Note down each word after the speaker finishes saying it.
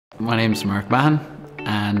My name's Mark Mahan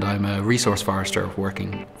and I'm a resource forester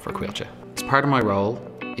working for Coillte. As part of my role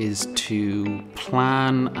is to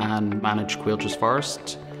plan and manage Coiltte's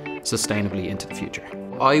forest sustainably into the future.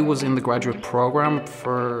 I was in the graduate program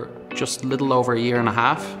for just a little over a year and a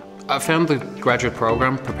half. I found the graduate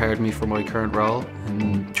program prepared me for my current role,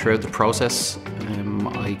 and throughout the process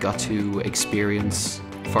I got to experience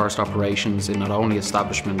forest operations in not only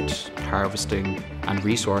establishment, harvesting and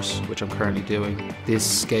resource, which I'm currently doing.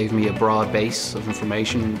 This gave me a broad base of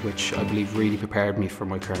information which I believe really prepared me for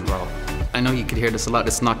my current role. I know you could hear this a lot,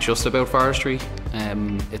 it's not just about forestry.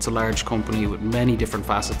 It's a large company with many different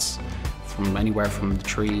facets, from anywhere from the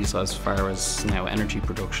trees as far as now energy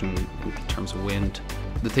production in terms of wind.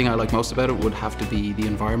 The thing I like most about it would have to be the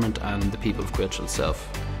environment and the people of Coillte itself.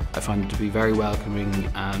 I find it to be very welcoming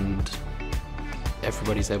and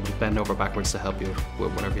everybody's able to bend over backwards to help you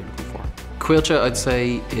with whatever you're looking for. Coillte, I'd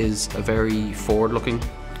say, is a very forward-looking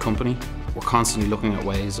company. We're constantly looking at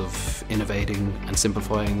ways of innovating and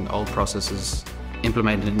simplifying old processes,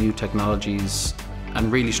 implementing new technologies,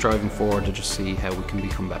 and really striving forward to just see how we can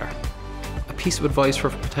become better. A piece of advice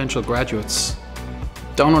for potential graduates: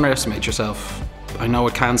 don't underestimate yourself. I know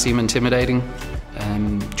it can seem intimidating,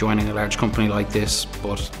 joining a large company like this,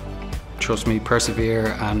 but trust me,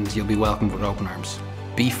 persevere and you'll be welcomed with open arms.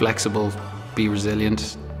 Be flexible, be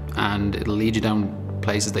resilient, and it'll lead you down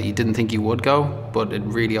places that you didn't think you would go, but it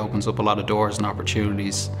really opens up a lot of doors and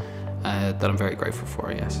opportunities that I'm very grateful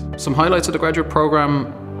for, yes. Some highlights of the graduate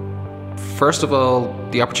program: first of all,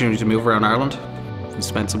 the opportunity to move around Ireland. We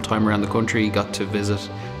spent some time around the country, got to visit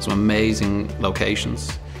some amazing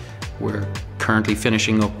locations. We're currently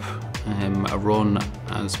finishing up a run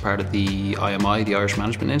as part of the IMI, the Irish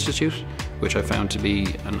Management Institute, which I found to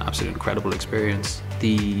be an absolutely incredible experience.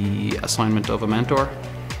 The assignment of a mentor,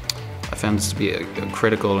 I found this to be a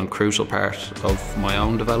critical and crucial part of my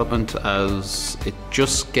own development, as it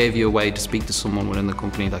just gave you a way to speak to someone within the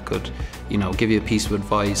company that could, give you a piece of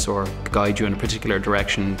advice or guide you in a particular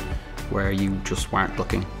direction where you just weren't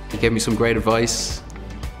looking. He gave me some great advice,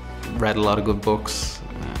 read a lot of good books.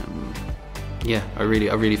 Yeah, I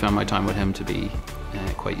really found my time with him to be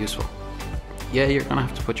quite useful. Yeah, you're gonna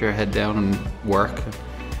have to put your head down and work.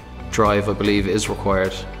 Drive, I believe, is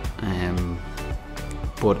required.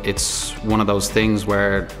 But it's one of those things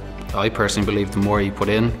where I personally believe the more you put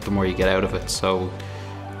in, the more you get out of it. So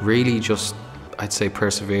really just, I'd say,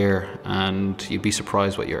 persevere and you'd be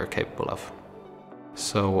surprised what you're capable of.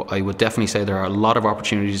 So I would definitely say there are a lot of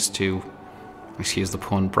opportunities to, excuse the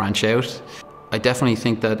pun, branch out. I definitely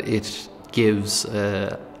think that it gives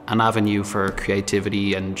an avenue for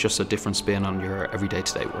creativity and just a different spin on your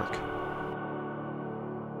everyday-to-day work.